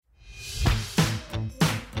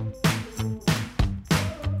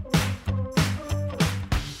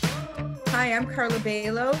Hi, I'm Carla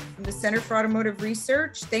Balo from the Center for Automotive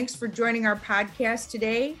Research. Thanks for joining our podcast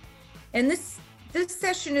today. And this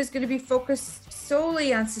session is going to be focused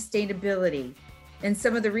solely on sustainability and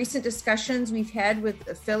some of the recent discussions we've had with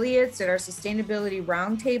affiliates at our sustainability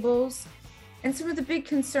roundtables and some of the big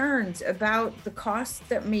concerns about the costs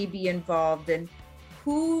that may be involved and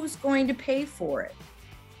who's going to pay for it.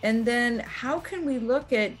 And then how can we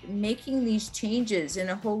look at making these changes in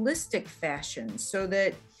a holistic fashion so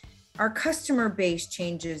that our customer base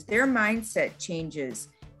changes, their mindset changes,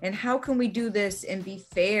 and how can we do this and be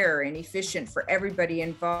fair and efficient for everybody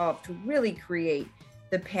involved to really create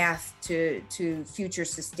the path to future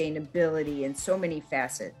sustainability in so many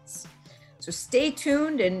facets. So stay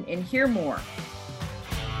tuned and hear more.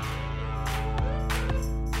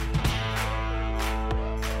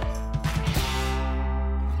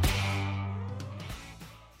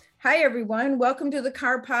 Hi, everyone. Welcome to the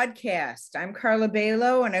CAR Podcast. I'm Carla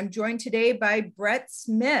Balo, and I'm joined today by Brett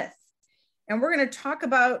Smith. And we're going to talk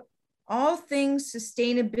about all things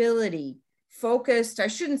sustainability focused. I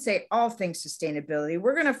shouldn't say all things sustainability.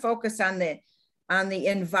 We're going to focus on the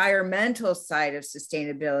environmental side of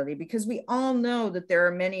sustainability, because we all know that there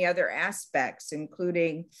are many other aspects,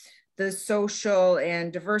 including the social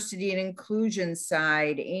and diversity and inclusion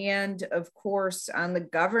side, and of course, on the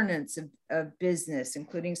governance of business,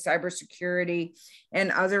 including cybersecurity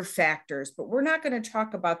and other factors. But we're not going to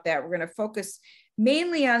talk about that. We're going to focus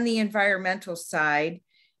mainly on the environmental side.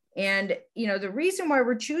 And, the reason why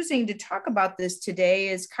we're choosing to talk about this today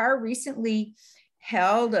is CAR recently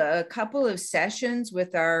held a couple of sessions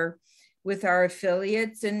with our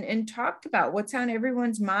affiliates and talked about what's on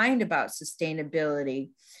everyone's mind about sustainability.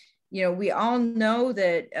 We all know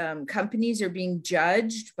that companies are being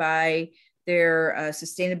judged by their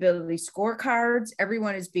sustainability scorecards.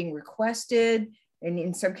 Everyone is being requested, and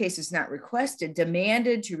in some cases not requested,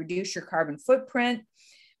 demanded to reduce your carbon footprint.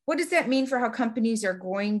 What does that mean for how companies are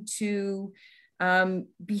going to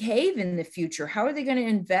behave in the future? How are they going to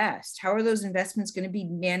invest? How are those investments going to be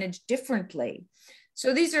managed differently?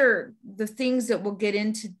 So these are the things that we'll get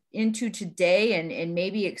into today and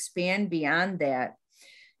maybe expand beyond that.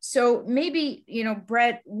 So maybe,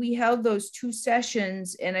 Brett, we held those two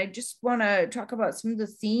sessions, and I just want to talk about some of the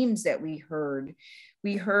themes that we heard.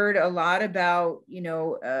 We heard a lot about, we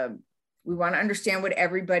want to understand what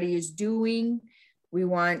everybody is doing. We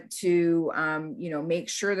want to, make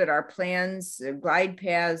sure that our plans, glide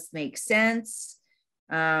paths make sense.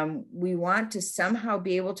 We want to somehow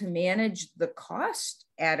be able to manage the cost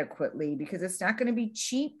adequately, because it's not going to be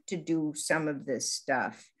cheap to do some of this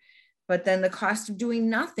stuff. But then the cost of doing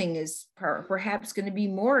nothing is perhaps going to be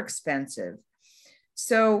more expensive.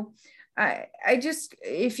 So I just,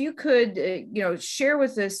 if you could, share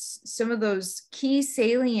with us some of those key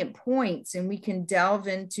salient points, and we can delve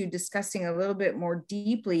into discussing a little bit more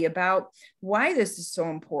deeply about why this is so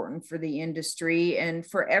important for the industry and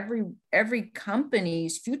for every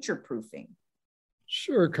company's future proofing.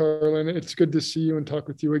 Sure, Carlin. It's good to see you and talk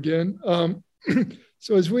with you again.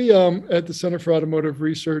 So as we at the Center for Automotive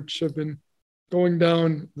Research have been going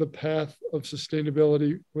down the path of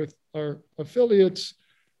sustainability with our affiliates,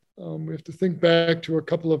 we have to think back to a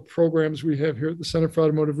couple of programs we have here at the Center for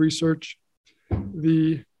Automotive Research,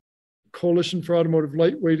 the Coalition for Automotive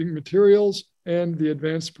Lightweighting Materials and the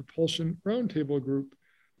Advanced Propulsion Roundtable Group.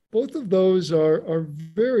 Both of those are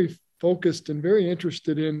very focused and very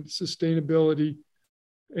interested in sustainability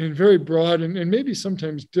in very broad and maybe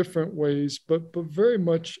sometimes different ways, but very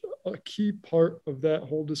much a key part of that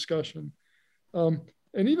whole discussion. And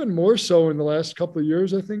even more so in the last couple of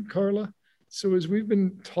years, I think, Carla. So as we've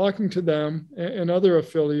been talking to them and other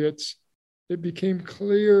affiliates, it became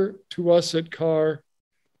clear to us at CAR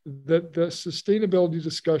that the sustainability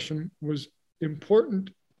discussion was important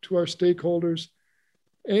to our stakeholders.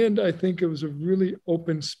 And I think it was a really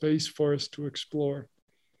open space for us to explore.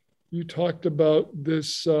 You talked about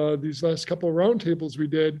this these last couple of roundtables we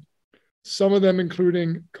did, some of them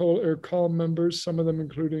including CALM members, some of them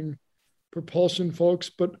including propulsion folks,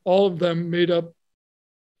 but all of them made up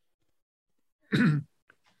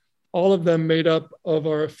of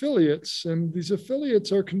our affiliates. And these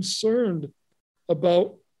affiliates are concerned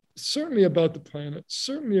certainly about the planet,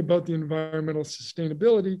 certainly about the environmental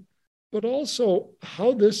sustainability, but also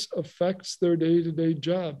how this affects their day-to-day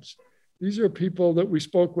jobs. These are people that we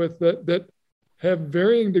spoke with that have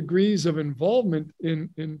varying degrees of involvement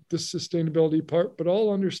in the sustainability part, but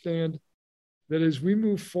all understand that as we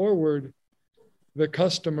move forward, the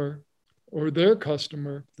customer or their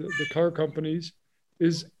customer, the car companies,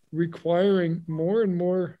 is requiring more and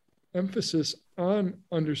more emphasis on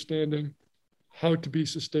understanding how to be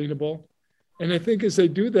sustainable And I think as they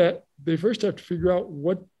do that, they first have to figure out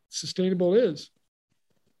what sustainable is.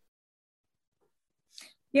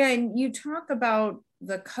 Yeah, and you talk about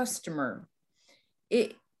the customer.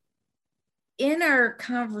 In our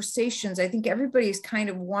conversations, I think everybody's kind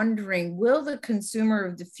of wondering, will the consumer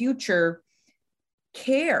of the future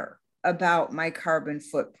care about my carbon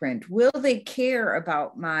footprint? Will they care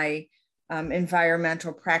about my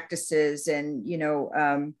environmental practices and,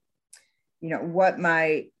 what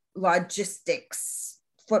my logistics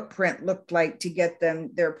footprint looked like to get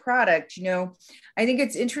them their product? I think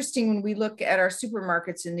it's interesting when we look at our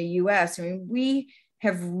supermarkets in the US. I mean, we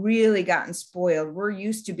have really gotten spoiled. We're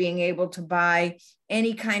used to being able to buy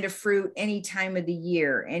any kind of fruit, any time of the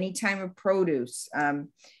year, any time of produce.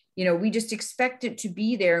 We just expect it to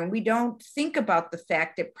be there, and we don't think about the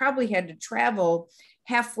fact it probably had to travel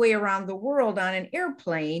halfway around the world on an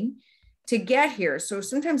airplane to get here. So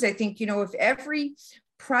sometimes I think, if every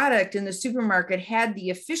product in the supermarket had the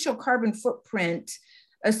official carbon footprint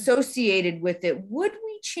associated with it, would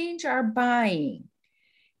we change our buying?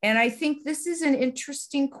 And I think this is an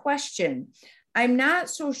interesting question. I'm not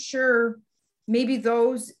so sure maybe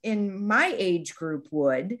those in my age group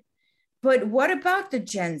would, but what about the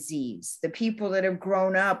Gen Zs, the people that have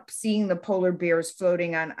grown up seeing the polar bears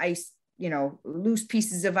floating on ice, loose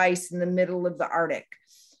pieces of ice in the middle of the Arctic?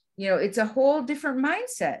 It's a whole different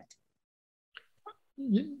mindset.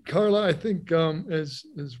 Carla, I think as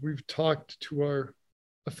we've talked to our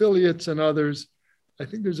affiliates and others, I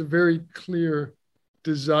think there's a very clear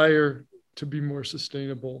desire to be more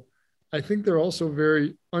sustainable. I think they're also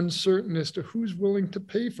very uncertain as to who's willing to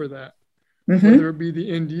pay for that, whether it be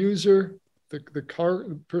the end user, the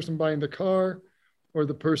person buying the car, or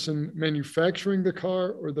the person manufacturing the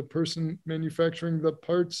car, or the person manufacturing the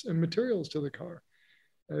parts and materials to the car.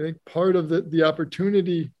 I think part of the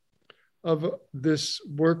opportunity of this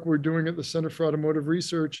work we're doing at the Center for Automotive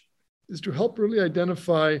Research is to help really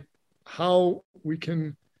identify how we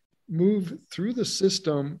can move through the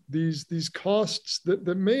system these costs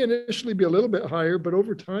that may initially be a little bit higher, but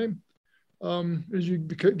over time, as you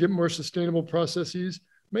get more sustainable processes,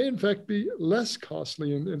 may in fact be less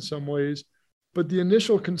costly in some ways. But the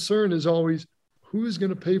initial concern is always who's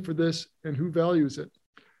going to pay for this and who values it.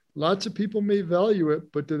 Lots of people may value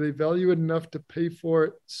it, but do they value it enough to pay for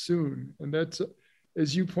it soon? And that's,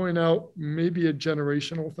 as you point out, maybe a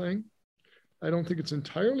generational thing. I don't think it's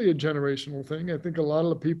entirely a generational thing. I think a lot of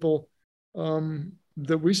the people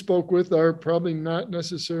that we spoke with are probably not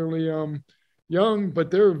necessarily young,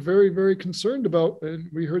 but they're very, very concerned about, and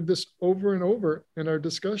we heard this over and over in our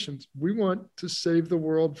discussions, we want to save the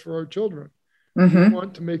world for our children. We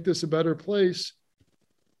want to make this a better place.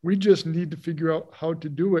 We just need to figure out how to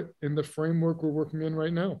do it in the framework we're working in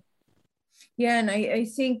right now. Yeah, and I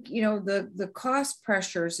think, the cost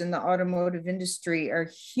pressures in the automotive industry are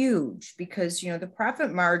huge because, the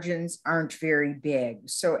profit margins aren't very big.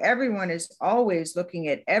 So everyone is always looking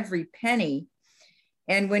at every penny.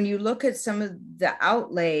 And when you look at some of the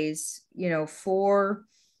outlays, for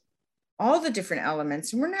all the different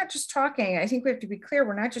elements, and we're not just talking, I think we have to be clear,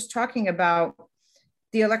 we're not just talking about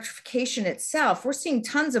the electrification itself. We're seeing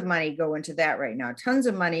tons of money go into that right now, tons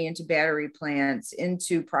of money into battery plants,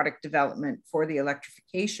 into product development for the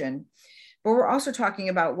electrification. But we're also talking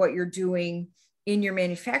about what you're doing in your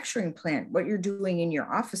manufacturing plant, what you're doing in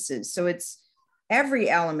your offices. So it's every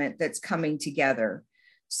element that's coming together.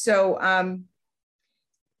 So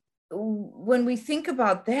when we think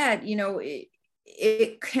about that,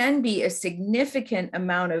 it can be a significant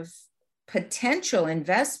amount of potential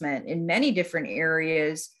investment in many different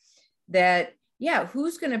areas that,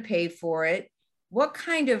 who's going to pay for it? What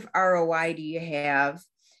kind of ROI do you have?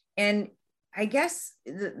 And I guess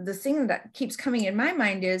the thing that keeps coming in my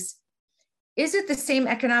mind is it the same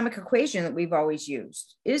economic equation that we've always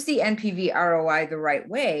used? Is the NPV ROI the right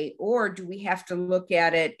way? Or do we have to look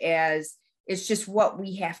at it as it's just what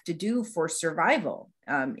we have to do for survival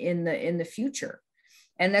in the future?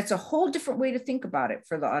 And that's a whole different way to think about it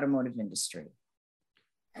for the automotive industry.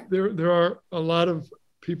 There are a lot of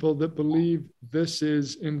people that believe this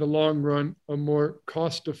is, in the long run, a more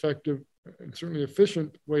cost-effective and certainly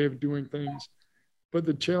efficient way of doing things. But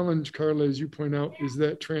the challenge, Carla, as you point out, is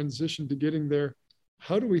that transition to getting there.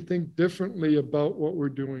 How do we think differently about what we're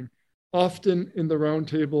doing? Often in the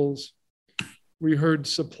roundtables, we heard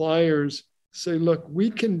suppliers say, look,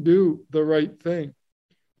 we can do the right thing.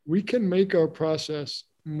 We can make our process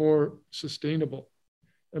more sustainable.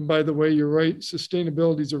 And by the way, you're right,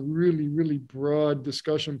 sustainability is a really, really broad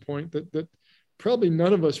discussion point that probably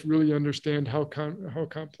none of us really understand how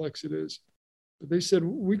complex it is. But they said,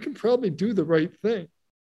 we can probably do the right thing.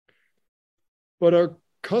 But our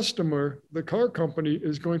customer, the car company,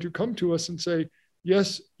 is going to come to us and say,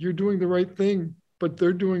 yes, you're doing the right thing, but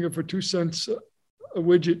they're doing it for 2 cents a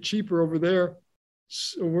widget cheaper over there.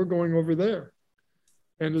 So we're going over there.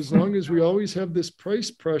 And as long as we always have this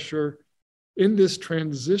price pressure in this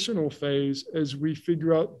transitional phase, as we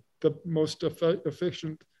figure out the most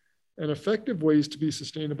efficient and effective ways to be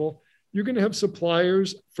sustainable, you're going to have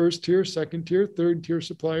suppliers, first tier, second tier, third tier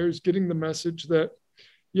suppliers, getting the message that,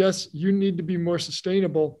 yes, you need to be more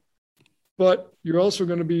sustainable, but you're also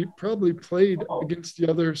going to be probably played against the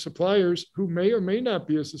other suppliers who may or may not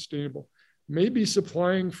be as sustainable, maybe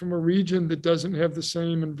supplying from a region that doesn't have the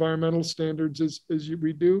same environmental standards as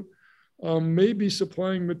we do, maybe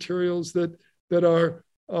supplying materials that are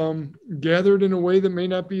gathered in a way that may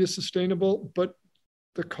not be as sustainable, but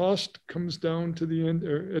the cost comes down to the end,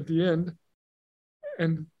 or at the end.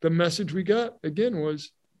 And the message we got again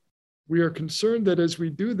was, we are concerned that as we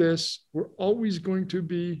do this, we're always going to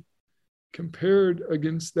be compared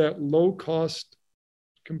against that low cost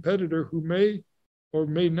competitor who may or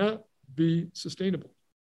may not be sustainable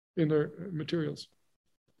in their materials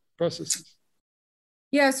processes.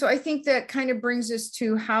 Yeah, so I think that kind of brings us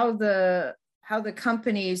to how the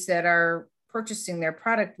companies that are purchasing their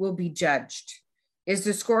product will be judged. Is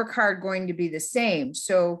the scorecard going to be the same?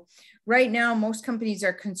 So right now, most companies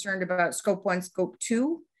are concerned about scope 1, scope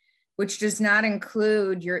 2, which does not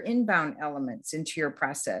include your inbound elements into your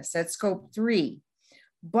process. That's scope 3.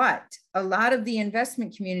 But a lot of the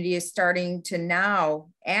investment community is starting to now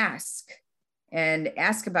ask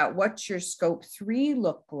about what's your scope 3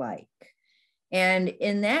 look like. And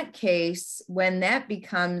in that case, when that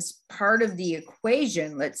becomes part of the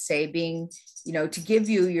equation, let's say being, to give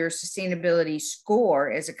you your sustainability score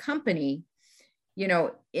as a company,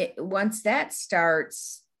 once that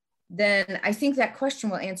starts, then I think that question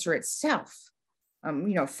will answer itself.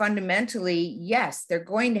 Fundamentally, yes, they're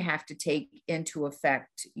going to have to take into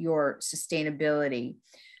effect your sustainability.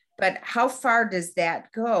 But how far does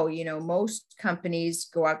that go? Most companies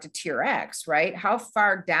go out to tier X, right? How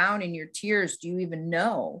far down in your tiers do you even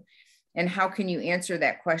know? And how can you answer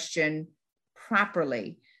that question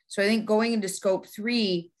properly? So I think going into scope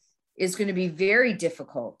 3 is going to be very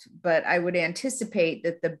difficult, but I would anticipate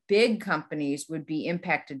that the big companies would be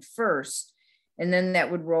impacted first, and then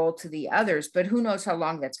that would roll to the others. But who knows how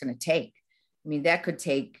long that's going to take? I mean, that could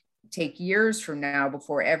take years from now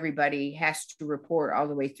before everybody has to report all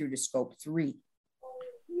the way through to scope 3.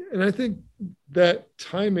 And I think that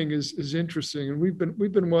timing is interesting. And we've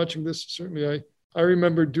been watching this. Certainly, I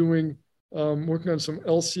remember doing working on some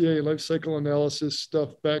LCA, life cycle analysis stuff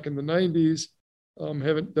back in the 90s.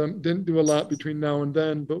 Didn't do a lot between now and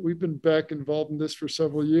then, but we've been back involved in this for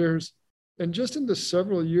several years. And just in the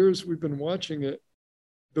several years we've been watching it,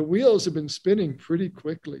 the wheels have been spinning pretty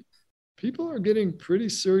quickly. People are getting pretty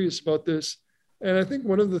serious about this. And I think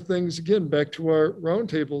one of the things, again, back to our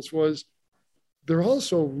roundtables, was they're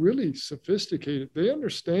also really sophisticated. They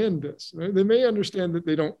understand this. They may understand that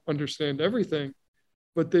they don't understand everything,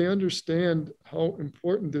 but they understand how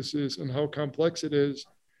important this is and how complex it is.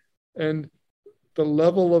 And the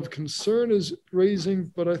level of concern is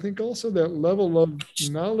raising, but I think also that level of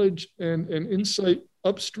knowledge and insight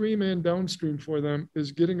upstream and downstream for them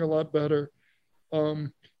is getting a lot better.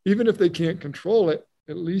 Even if they can't control it,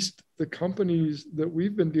 at least the companies that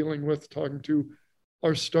we've been dealing with, talking to,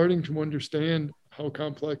 are starting to understand how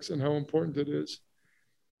complex and how important it is,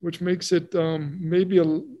 which makes it maybe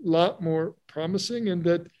a lot more promising, and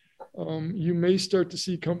that you may start to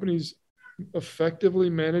see companies effectively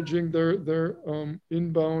managing their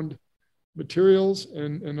inbound materials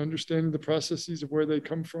and understanding the processes of where they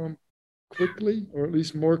come from quickly, or at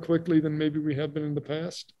least more quickly than maybe we have been in the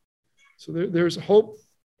past. So there's hope.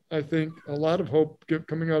 I think a lot of hope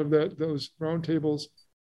coming out of those roundtables,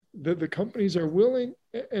 that the companies are willing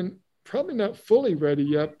and probably not fully ready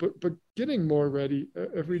yet, but getting more ready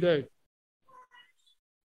every day.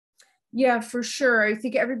 Yeah, for sure. I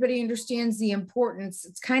think everybody understands the importance.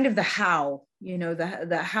 It's kind of the how,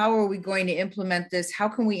 the how are we going to implement this? How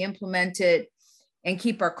can we implement it and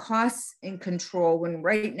keep our costs in control when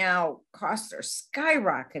right now costs are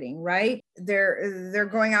skyrocketing, right? They're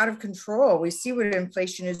going out of control. We see what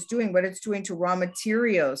inflation is doing, what it's doing to raw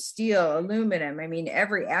materials, steel, aluminum. I mean,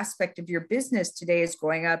 every aspect of your business today is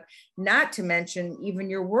going up, not to mention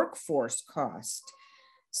even your workforce cost.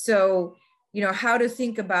 So, how to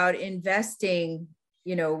think about investing,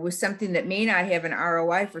 with something that may not have an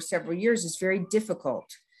ROI for several years is very difficult.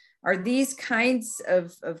 Are these kinds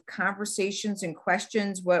of conversations and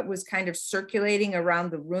questions what was kind of circulating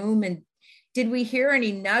around the room? And did we hear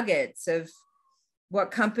any nuggets of, what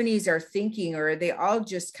companies are thinking, or are they all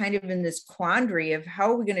just kind of in this quandary of how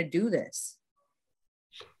are we going to do this?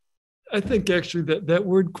 I think actually that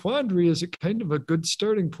word quandary is a kind of a good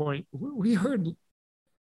starting point. We heard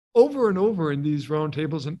over and over in these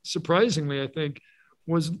roundtables, and surprisingly, I think,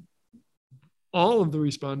 was all of the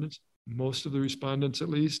respondents, most of the respondents at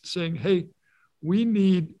least, saying, hey, we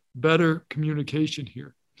need better communication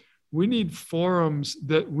here. We need forums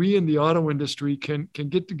that we in the auto industry can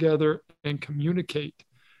get together and communicate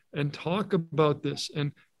and talk about this,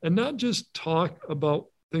 and not just talk about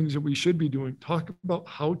things that we should be doing, talk about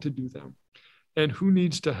how to do them and who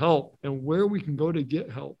needs to help and where we can go to get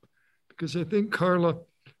help. Because I think Carla,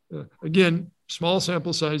 again, small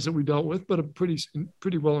sample size that we dealt with, but a pretty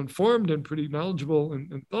well informed and pretty knowledgeable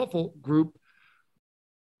and thoughtful group,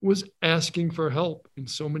 was asking for help in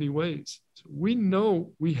so many ways. So we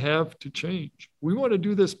know we have to change. We want to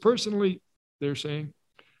do this personally, they're saying,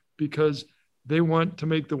 because they want to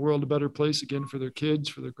make the world a better place again for their kids,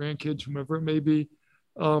 for their grandkids, whomever it may be,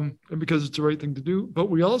 and because it's the right thing to do. But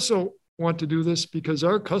we also want to do this because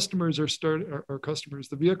our customers our customers,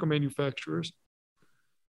 the vehicle manufacturers,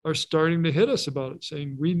 are starting to hit us about it,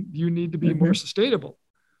 saying you need to be more sustainable.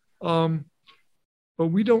 But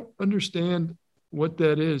we don't understand what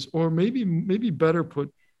that is, or maybe better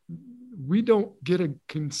put, we don't get a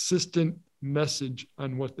consistent message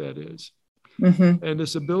on what that is. And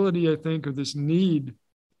this ability, I think, or this need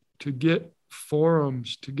to get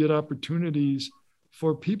forums, to get opportunities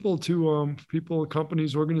for people to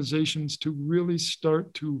companies, organizations to really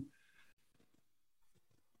start to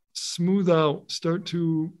smooth out, start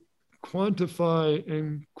to quantify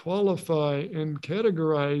and qualify and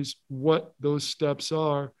categorize what those steps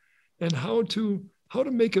are and how to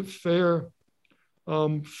make it fair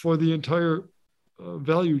for the entire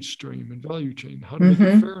value stream and value chain, how to make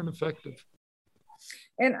it fair and effective.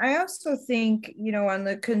 And I also think, on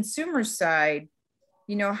the consumer side,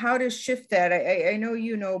 how to shift that. I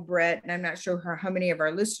know, Brett, and I'm not sure how many of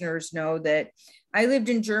our listeners know that I lived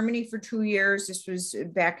in Germany for 2 years. This was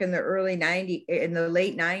back in the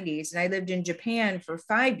late 90s. And I lived in Japan for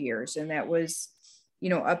 5 years. And that was,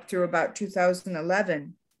 up through about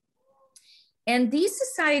 2011. And these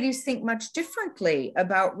societies think much differently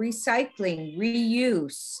about recycling,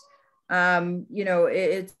 reuse.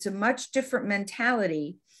 It's a much different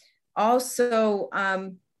mentality. Also,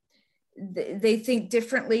 they think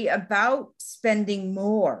differently about spending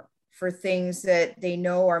more for things that they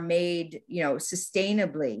know are made,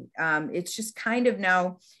 sustainably. It's just kind of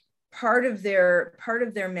now part of their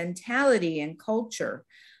mentality and culture.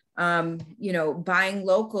 Buying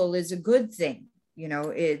local is a good thing.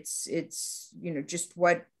 It's just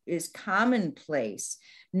what is commonplace.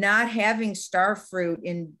 Not having star fruit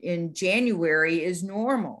in January is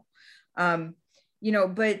normal. But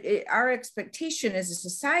our expectation as a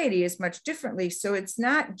society is much differently. So it's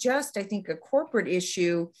not just, I think, a corporate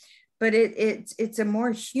issue, but it's a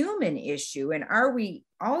more human issue. And are we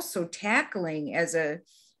also tackling as a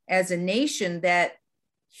nation that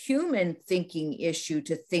human thinking issue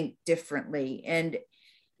to think differently? And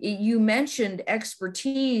you mentioned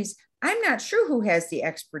expertise. I'm not sure who has the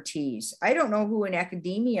expertise. I don't know who in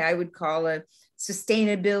academia I would call a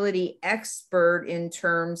sustainability expert in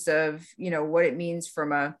terms of, what it means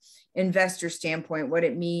from a investor standpoint, what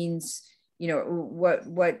it means, what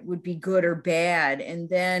would be good or bad. And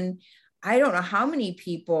then I don't know how many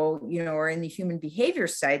people, are in the human behavior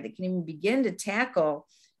side that can even begin to tackle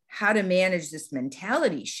how to manage this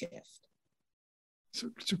mentality shift.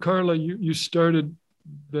 So Carla, you started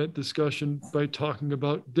that discussion by talking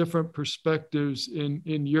about different perspectives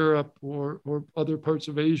in Europe or other parts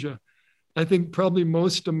of Asia. I think probably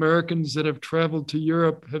most Americans that have traveled to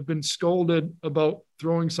Europe have been scolded about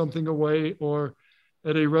throwing something away, or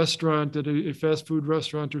at a restaurant, at a fast food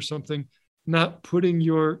restaurant or something, not putting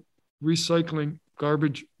your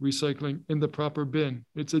garbage recycling in the proper bin.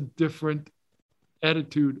 It's a different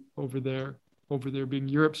attitude over there being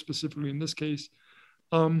Europe specifically in this case.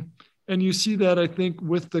 And you see that, I think,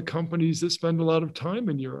 with the companies that spend a lot of time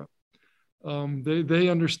in Europe. They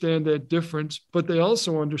understand that difference, but they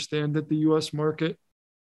also understand that the U.S. market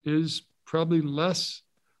is probably less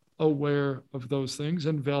aware of those things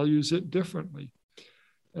and values it differently.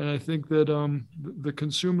 And I think that the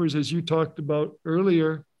consumers, as you talked about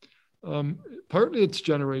earlier, partly it's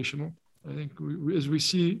generational. I think as we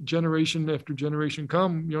see generation after generation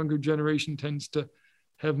come, younger generation tends to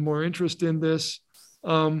have more interest in this.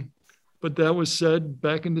 But that was said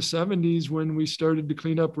back in the 70s when we started to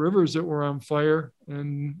clean up rivers that were on fire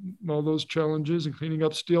and all those challenges and cleaning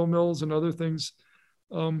up steel mills and other things.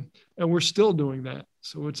 And we're still doing that.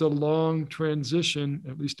 So it's a long transition,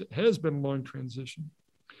 at least it has been a long transition.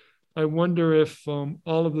 I wonder if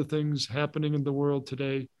all of the things happening in the world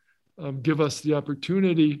today give us the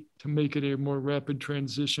opportunity to make it a more rapid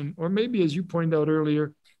transition, or maybe, as you pointed out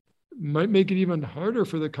earlier, might make it even harder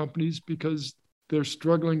for the companies because they're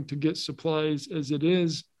struggling to get supplies as it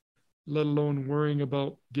is, let alone worrying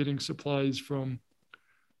about getting supplies from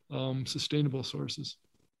sustainable sources.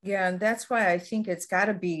 Yeah, and that's why I think it's got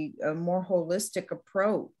to be a more holistic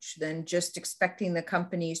approach than just expecting the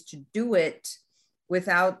companies to do it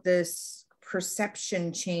without this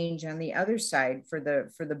perception change on the other side for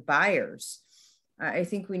the buyers. I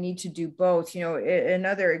think we need to do both. You know,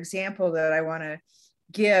 another example that I want to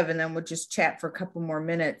give, and then we'll just chat for a couple more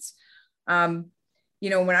minutes. You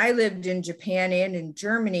know, when I lived in Japan and in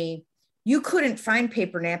Germany, you couldn't find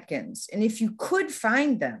paper napkins. And if you could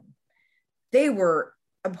find them, they were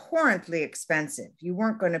abhorrently expensive. You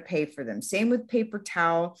weren't going to pay for them. Same with paper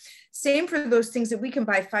towel. Same for those things that we can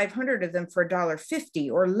buy 500 of them for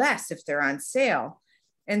 $1.50 or less if they're on sale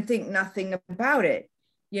and think nothing about it,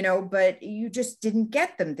 you know, but you just didn't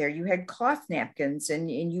get them there. You had cloth napkins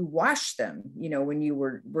and you washed them, you know, when you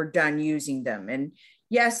were done using them. And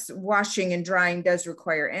yes, washing and drying does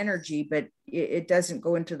require energy, but it doesn't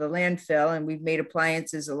go into the landfill, and we've made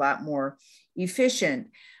appliances a lot more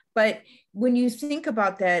efficient. But when you think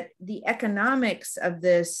about that, the economics of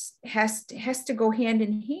this has to go hand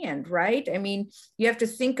in hand, right? I mean, you have to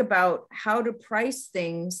think about how to price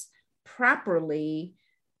things properly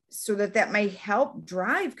so that might help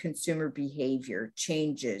drive consumer behavior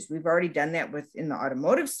changes. We've already done that in the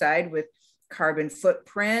automotive side with carbon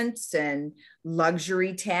footprints and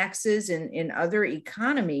luxury taxes in other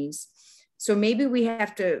economies. So maybe we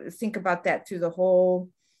have to think about that through the whole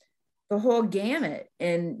gamut.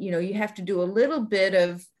 And, you know, you have to do a little bit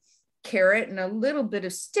of carrot and a little bit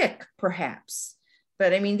of stick, perhaps.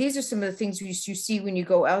 But I mean, these are some of the things you see when you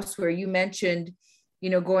go elsewhere. You mentioned, you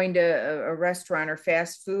know, going to a restaurant or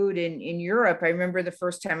fast food in Europe. I remember the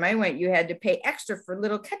first time I went, you had to pay extra for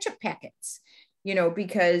little ketchup packets, you know,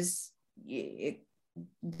 because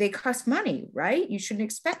they cost money, right? You shouldn't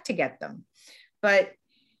expect to get them. But,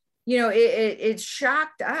 you know, it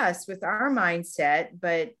shocked us with our mindset,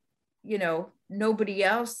 but, you know, nobody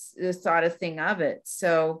else thought a thing of it.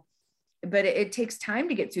 So, but it takes time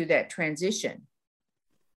to get through that transition.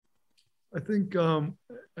 I think,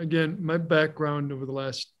 again, my background over the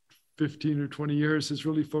last 15 or 20 years has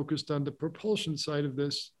really focused on the propulsion side of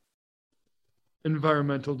this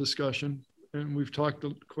environmental discussion. And we've talked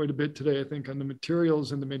quite a bit today, I think, on the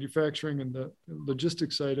materials and the manufacturing and the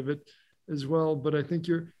logistics side of it as well. But I think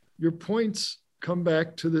your points come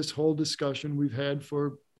back to this whole discussion we've had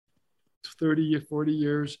for 30 or 40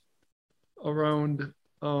 years around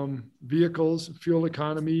vehicles, fuel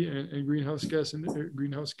economy, and greenhouse gas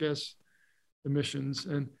emissions,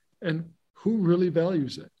 and who really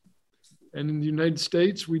values it. And in the United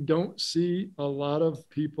States, we don't see a lot of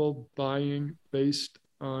people buying based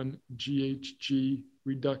on GHG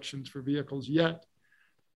reductions for vehicles yet.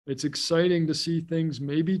 It's exciting to see things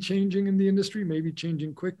maybe changing in the industry, maybe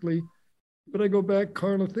changing quickly. But I go back,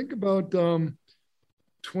 Carla, think about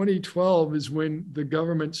 2012 is when the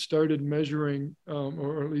government started measuring,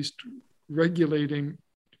 or at least regulating,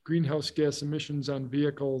 greenhouse gas emissions on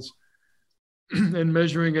vehicles and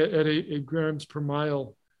measuring it at a grams per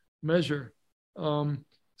mile measure.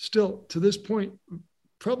 Still, to this point,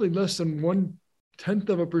 probably less than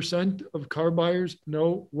 0.1% of car buyers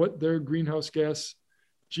know what their greenhouse gas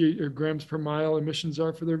or grams per mile emissions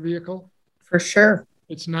are for their vehicle. For sure.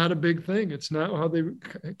 It's not a big thing. It's not how they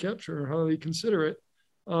capture or how they consider it.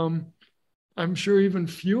 I'm sure even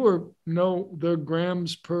fewer know the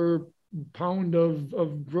grams per pound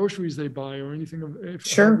of groceries they buy or anything of,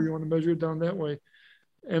 sure, however you want to measure it down that way.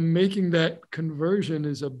 And making that conversion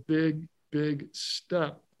is a big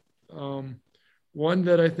step. One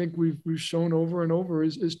that I think we've shown over and over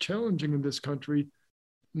is challenging in this country,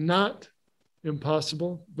 not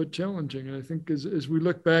impossible, but challenging. And I think as we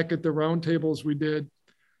look back at the roundtables we did,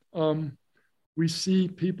 we see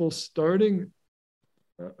people starting,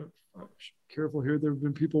 careful here, there have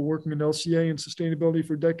been people working in LCA and sustainability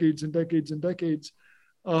for decades and decades and decades.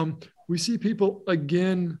 We see people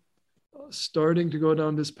again starting to go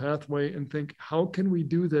down this pathway and think, how can we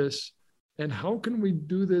do this? And how can we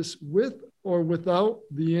do this with or without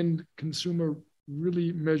the end consumer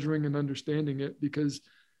really measuring and understanding it? Because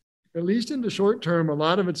at least in the short term, a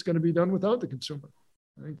lot of it's going to be done without the consumer.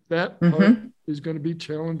 I think that part is going to be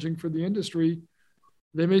challenging for the industry.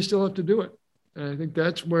 They may still have to do it. And I think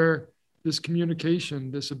that's where this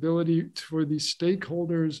communication, this ability for these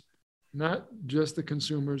stakeholders not just the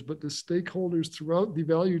consumers, but the stakeholders throughout the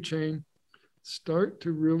value chain start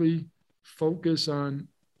to really focus on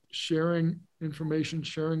sharing information,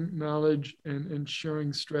 sharing knowledge, and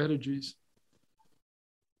sharing strategies.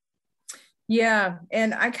 Yeah,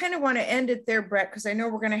 and I kind of want to end it there, Brett, because I know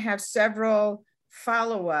we're going to have several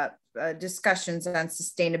follow-up discussions on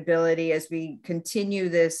sustainability as we continue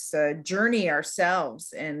this journey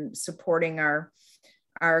ourselves and supporting our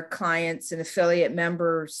clients and affiliate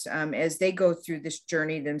members as they go through this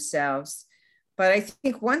journey themselves. But I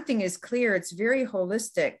think one thing is clear, it's very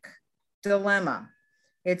holistic dilemma.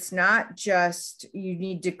 It's not just you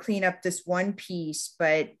need to clean up this one piece,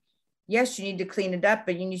 but yes, you need to clean it up,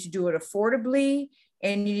 but you need to do it affordably,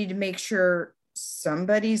 and you need to make sure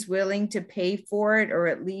somebody's willing to pay for it, or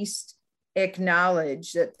at least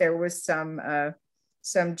acknowledge that there was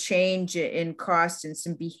some change in cost and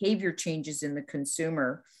some behavior changes in the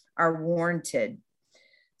consumer are warranted.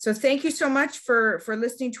 So thank you so much for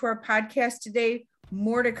listening to our podcast today.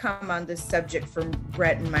 More to come on this subject from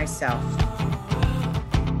Brett and myself.